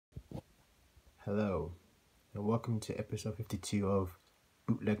Hello, and welcome to episode 52 of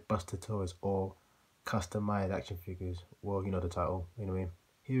Bootleg Buster Toys, or Customized Action Figures. Well, you know the title. Anyway,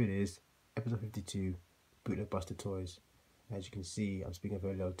 here it is, episode 52, Bootleg Buster Toys. As you can see, I'm speaking a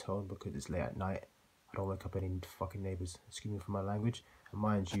very low tone because it's late at night. I don't wake up any fucking neighbours. Excuse me for my language. And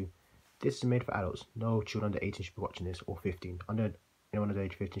mind you, this is made for adults. No children under 18 should be watching this, or 15. Anyone under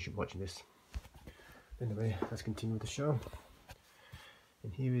age 15 should be watching this. Anyway, let's continue with the show.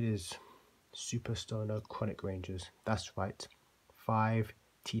 And here it is. Super Stoner Chronic Rangers. That's right, 5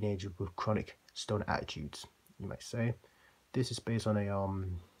 teenagers with chronic stoner attitudes, you might say. This is based on a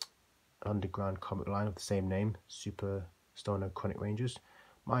underground comic line of the same name, Super Stoner Chronic Rangers.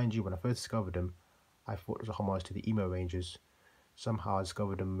 Mind you, when I first discovered them, I thought it was a homage to the Emo Rangers. Somehow I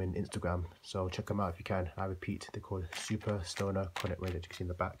discovered them in Instagram, so check them out if you can. I repeat, they're called Super Stoner Chronic Rangers, you can see in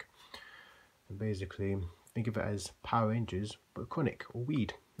the back. And basically, think of it as Power Rangers, but chronic, or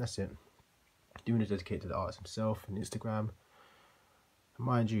weed, that's it. Doing it dedicated to the artist himself on Instagram. And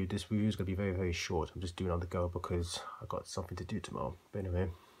mind you, this review is going to be very, very short. I'm just doing it on the go because I got something to do tomorrow. But anyway,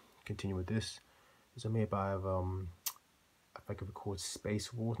 continue with this. It's made by, I think it's called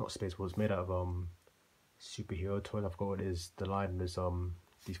Space Wars, not Space Wars. It's made out of superhero toys. I forgot what it is. The line is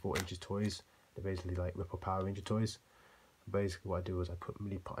these 4 inches toys. They're basically like Ripple Power Ranger toys. And basically, what I do is I put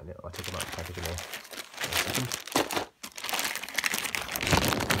Millie Pot in it. I take them out of the packaging there.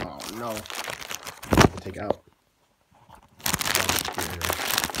 Oh no. Take it out.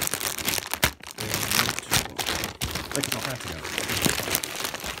 Like it's not passing out.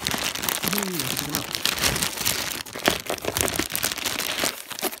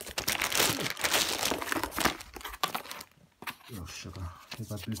 Oh sugar.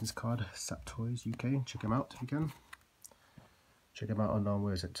 Here's my business card, Sap Toys UK. Check them out if you can. Check them out on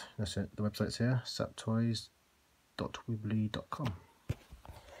where is it? That's it. The website's here, saptoys.wibbly.com.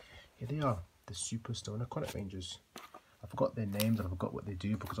 Here they are. The Super Stoner Chronic Rangers. I forgot their names and I forgot what they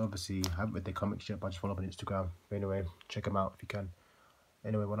do because obviously I haven't read their comics yet, but I just follow them on Instagram. But anyway, check them out if you can.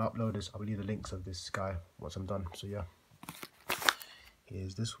 Anyway, when I upload this, I'll leave the links of this guy once I'm done. So yeah,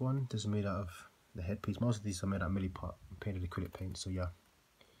 here's this one. This is made out of the headpiece. Most of these are made out of Millie Pot, painted acrylic paint. So yeah,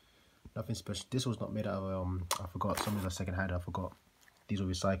 nothing special. This was not made out of I forgot. Some of these are second hand. I forgot. These were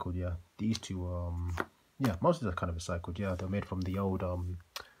recycled. Yeah, these two yeah, most of these are kind of recycled. Yeah, they're made from the old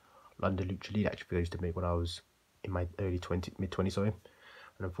London Lucha League action figures I used to make when I was in my mid 20s, sorry.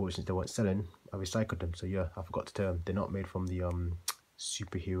 And unfortunately they weren't selling, I recycled them. So yeah, I forgot to tell them, they're not made from the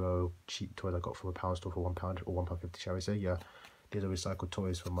superhero cheap toys I got from a pound store for £1 or £1.50, shall we say. Yeah, these are recycled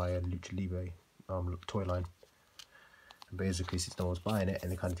toys from my Lucha Libre toy line. And basically, since no one was buying it and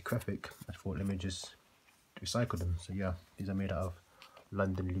they're kind of decrepit, I thought let me just recycle them. So yeah, these are made out of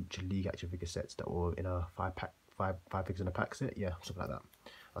London Lucha League action figure sets that were in a 5 figures in a pack set. Yeah, something like that.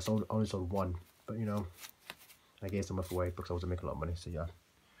 I only sold one, but you know, I gave some away because I wasn't making a lot of money. So yeah,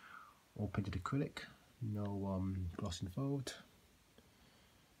 all painted acrylic, no gloss involved.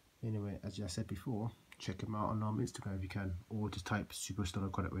 Anyway, as I said before, check them out on Instagram if you can, or just type Super Stoner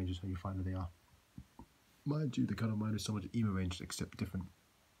Chronic Rangers and you find where they are. Mind you, they kind of remind me so much of Emo Rangers, except different.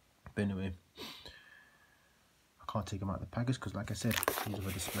 But anyway, I can't take them out of the package because, like I said, these are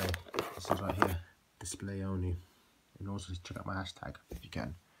for display. This is right here, display only. And also check out my hashtag if you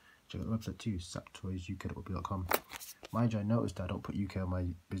can. Check out the website too, saptoysuk.com. Mind you, I noticed that I don't put UK on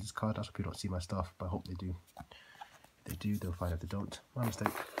my business card. That's why people don't see my stuff, but I hope they do. If they do, they'll find out if they don't. My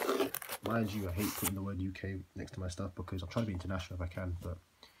mistake. Mind you, I hate putting the word UK next to my stuff because I'm trying to be international if I can, but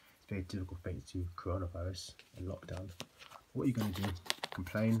it's very difficult thanks to coronavirus and lockdown. What are you going to do?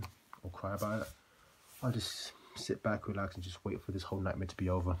 Complain or cry about it? I'll just sit back, relax, and just wait for this whole nightmare to be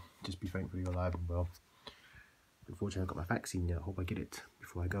over. Just be thankful you're alive and well. Unfortunately, I've got my vaccine yet. I hope I get it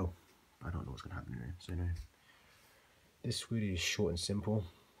before I go. I don't know what's going to happen anyway. So anyway, this really is short and simple.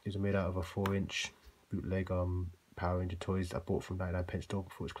 These are made out of a 4-inch bootleg Power Ranger toys I bought from 99p store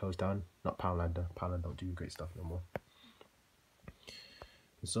before it's closed down. Not Powerlander. Powerlander don't do great stuff no more.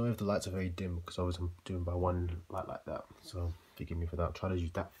 And sorry if the lights are very dim because I was doing by one light like that. So forgive me for that. I'm trying to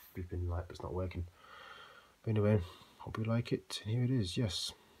use that flipping light, but it's not working. But anyway, hope you like it. And here it is.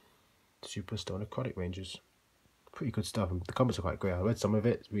 Yes, Super Stoner Chronic Rangers. Pretty good stuff. The comments are quite great. I read some of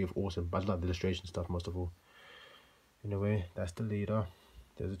it. It's really awesome. But I love the illustration stuff most of all. Anyway, that's the leader.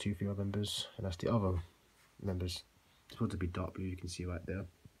 There's the 2 female members, and that's the other members. It's supposed to be dark blue. You can see right there.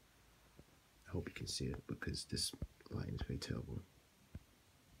 I hope you can see it because this lighting is very terrible.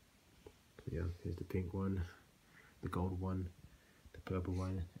 So yeah, here's the pink one, the gold one, the purple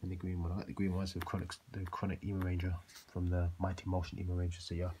one, and the green one. I like the green one. It's the chronic Emo Ranger from the Mighty Motion Emo Ranger.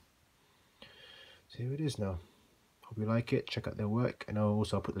 So yeah. So here it is now. Hope you like it. Check out their work, and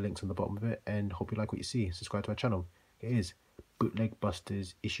I'll put the links on the bottom of it. And hope you like what you see. Subscribe to our channel. It is Bootleg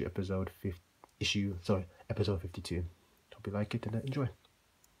Busters episode 52. Hope you like it and enjoy.